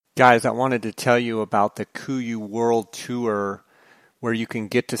Guys, I wanted to tell you about the KUIU World Tour, where you can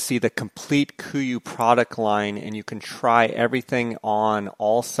get to see the complete KUIU product line and you can try everything on,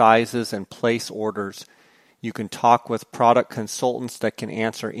 all sizes and place orders. You can talk with product consultants that can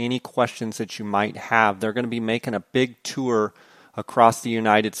answer any questions that you might have. They're going to be making a big tour across the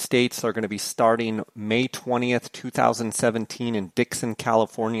United States. They're going to be starting May 20th, 2017 in Dixon,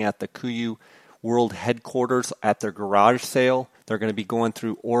 California at the KUIU World Headquarters at their garage sale. They're going to be going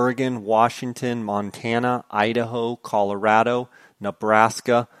through Oregon, Washington, Montana, Idaho, Colorado,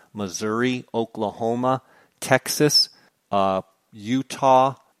 Nebraska, Missouri, Oklahoma, Texas,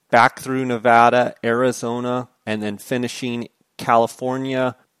 Utah, back through Nevada, Arizona, and then finishing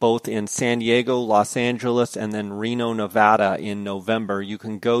California, both in San Diego, Los Angeles, and then Reno, Nevada in November. You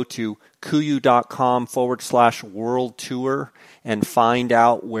can go to KUIU.com/world tour and find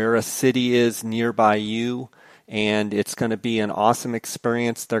out where a city is nearby you, and it's going to be an awesome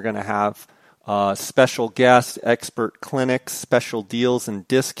experience. They're going to have special guests, expert clinics, special deals and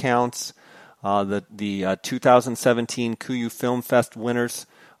discounts. The 2017 KUIU Film Fest winners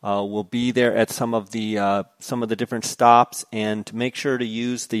will be there at some of the different stops, and make sure to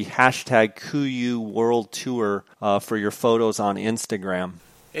use the hashtag KUIU World Tour for your photos on Instagram.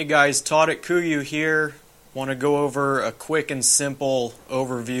 Hey guys, Todd at KUIU here. Want to go over a quick and simple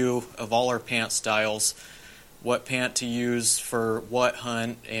overview of all our pant styles, what pant to use for what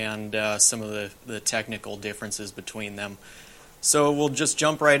hunt, and some of the technical differences between them. So we'll just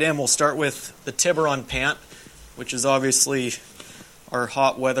jump right in. We'll start with the Tiburon pant, which is obviously our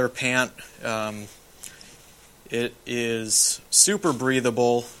hot weather pant. It is super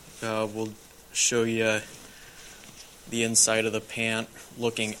breathable. We'll show you the inside of the pant.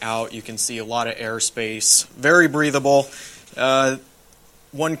 Looking out, you can see a lot of airspace. Very breathable.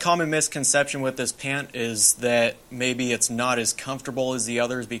 One common misconception with this pant is that maybe it's not as comfortable as the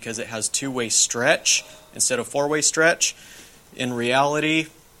others because it has two-way stretch instead of four-way stretch. In reality,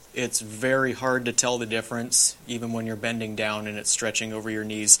 it's very hard to tell the difference, even when you're bending down and it's stretching over your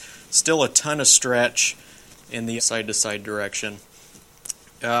knees. Still a ton of stretch in the side-to-side direction.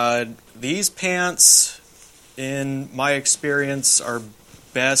 These pants, in my experience, are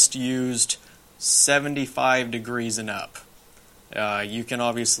best used 75 degrees and up. You can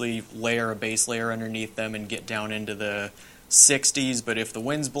obviously layer a base layer underneath them and get down into the 60s, but if the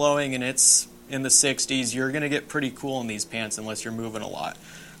wind's blowing and it's in the 60s, you're going to get pretty cool in these pants unless you're moving a lot.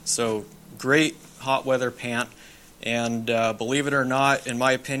 So great hot weather pant, and believe it or not, in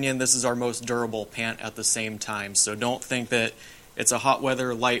my opinion, this is our most durable pant at the same time. So don't think that it's a hot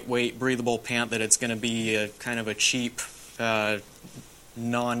weather, lightweight, breathable pant that it's going to be a kind of a cheap,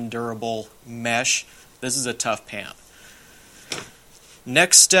 non-durable mesh. This is a tough pant.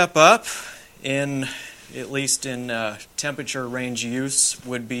 Next step up, at least in temperature range use,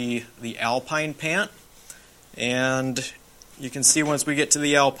 would be the Alpine pant. And you can see once we get to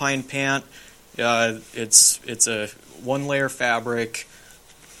the Alpine pant, it's a one-layer fabric,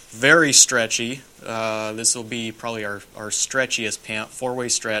 very stretchy. This will be probably our stretchiest pant, four-way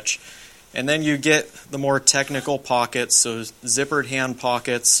stretch. And then you get the more technical pockets, so zippered hand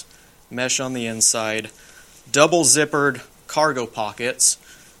pockets, mesh on the inside, double zippered cargo pockets,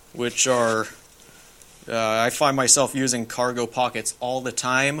 which are, I find myself using cargo pockets all the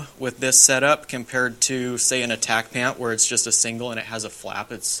time with this setup compared to, say, an attack pant where it's just a single and it has a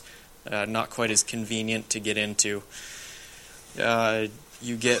flap. It's not quite as convenient to get into.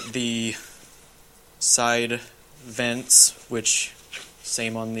 You get the side vents, which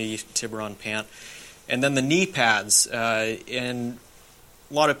same on the Tiburon pant, and then the knee pads. And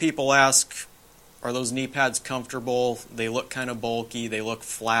a lot of people ask, are those knee pads comfortable? They look kind of bulky. They look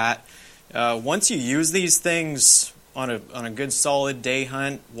flat. Once you use these things on a good solid day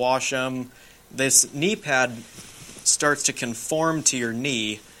hunt, wash them, this knee pad starts to conform to your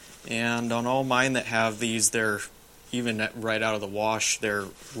knee. And on all mine that have these, they're even right out of the wash, they're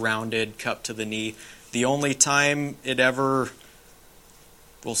rounded, cupped to the knee. The only time it ever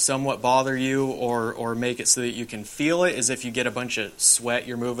will somewhat bother you or make it so that you can feel it is if you get a bunch of sweat,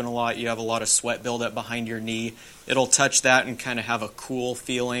 you're moving a lot, you have a lot of sweat buildup behind your knee. It'll touch that and kind of have a cool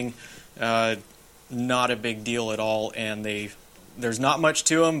feeling. Not a big deal at all, and there's not much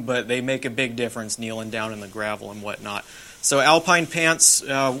to them, but they make a big difference kneeling down in the gravel and whatnot. So Alpine pants,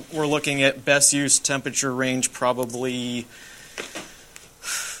 we're looking at best use temperature range probably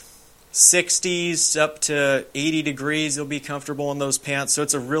 60s up to 80 degrees. You'll be comfortable in those pants. So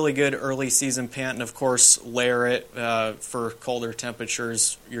it's a really good early season pant, and of course layer it for colder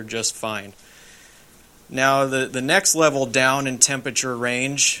temperatures. You're just fine. Now the next level down in temperature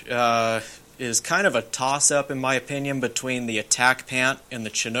range is kind of a toss-up, in my opinion, between the Attack pant and the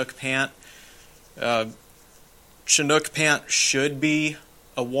Chinook pant. Chinook pant should be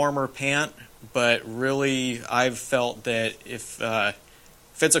a warmer pant, but really I've felt that if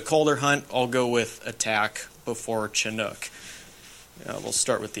it's a colder hunt, I'll go with Attack before Chinook. We'll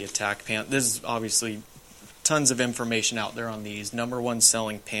start with the Attack pant. There's obviously tons of information out there on these. Number one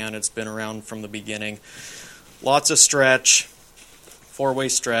selling pant. It's been around from the beginning. Lots of stretch. 4-way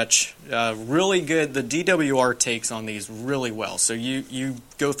stretch. Really good. The DWR takes on these really well. So you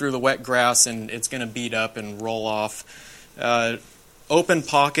go through the wet grass and it's going to beat up and roll off. Open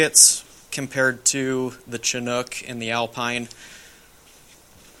pockets compared to the Chinook and the Alpine.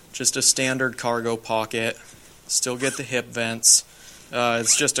 Just a standard cargo pocket. Still get the hip vents.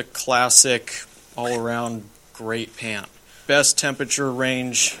 It's just a classic all-around great pant. Best temperature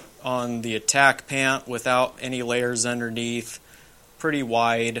range on the Attack pant without any layers underneath. Pretty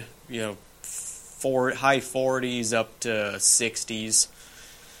wide, high 40s up to 60s.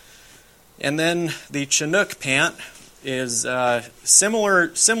 And then the Chinook pant is similar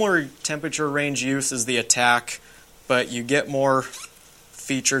temperature range use as the Attack, but you get more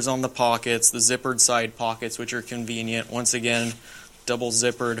features on the pockets, the zippered side pockets, which are convenient. Once again, double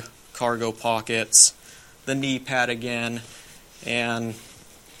zippered cargo pockets, the knee pad again, and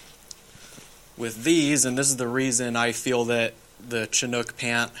with these, and this is the reason I feel that the Chinook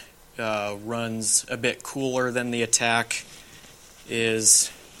pant runs a bit cooler than the Attack,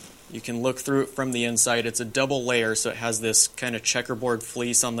 is you can look through it from the inside. It's a double layer, so it has this kind of checkerboard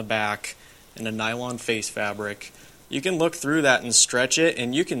fleece on the back and a nylon face fabric. You can look through that and stretch it,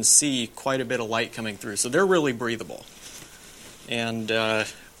 and you can see quite a bit of light coming through. So they're really breathable and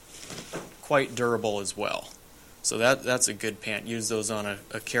quite durable as well. So that's a good pant. Use those on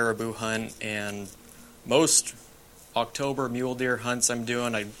a caribou hunt, and most October mule deer hunts I'm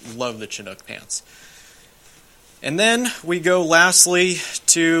doing, I love the Chinook pants. And then we go lastly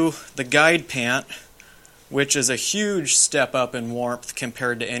to the Guide pant, which is a huge step up in warmth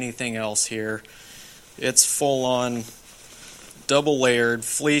compared to anything else here. It's full on double layered,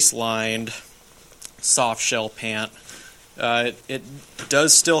 fleece lined, soft shell pant. It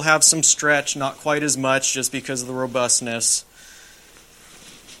does still have some stretch, not quite as much just because of the robustness.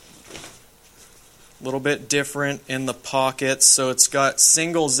 A little bit different in the pockets. So it's got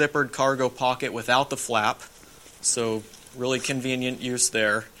single zippered cargo pocket without the flap. So really convenient use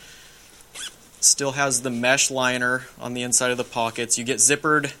there. Still has the mesh liner on the inside of the pockets. You get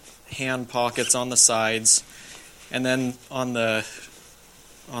zippered hand pockets on the sides. And then on the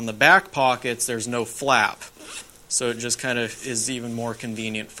back pockets, there's no flap. So it just kind of is even more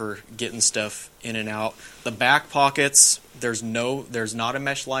convenient for getting stuff in and out. The back pockets, there's not a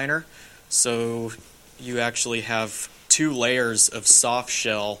mesh liner. So you actually have 2 layers of soft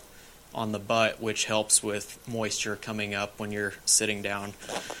shell on the butt, which helps with moisture coming up when you're sitting down.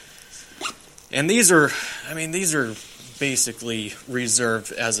 And these are basically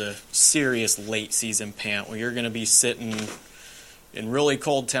reserved as a serious late season pant where you're going to be sitting in really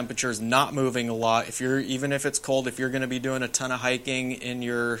cold temperatures, not moving a lot. Even if it's cold, if you're going to be doing a ton of hiking in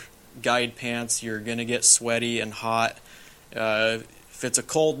your Guide pants, you're going to get sweaty and hot. If it's a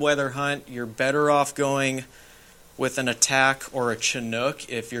cold weather hunt, you're better off going with an Attack or a Chinook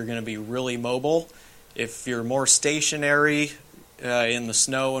if you're going to be really mobile. If you're more stationary in the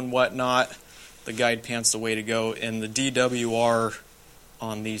snow and whatnot, the Guide pant's the way to go. And the DWR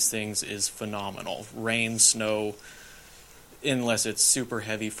on these things is phenomenal. Rain, snow, unless it's super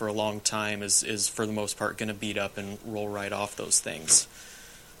heavy for a long time, is for the most part going to beat up and roll right off those things.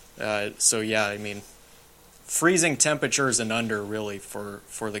 So yeah, I mean, freezing temperatures and under really for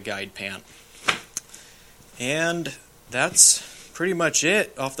the Guide pant. And that's pretty much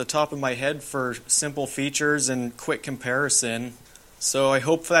it off the top of my head for simple features and quick comparison. So I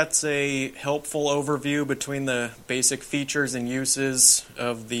hope that's a helpful overview between the basic features and uses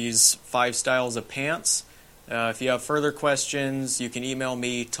of these 5 styles of pants. If you have further questions, you can email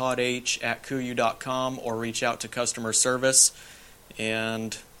me, toddh@kuiu.com, or reach out to customer service.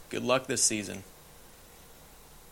 And good luck this season.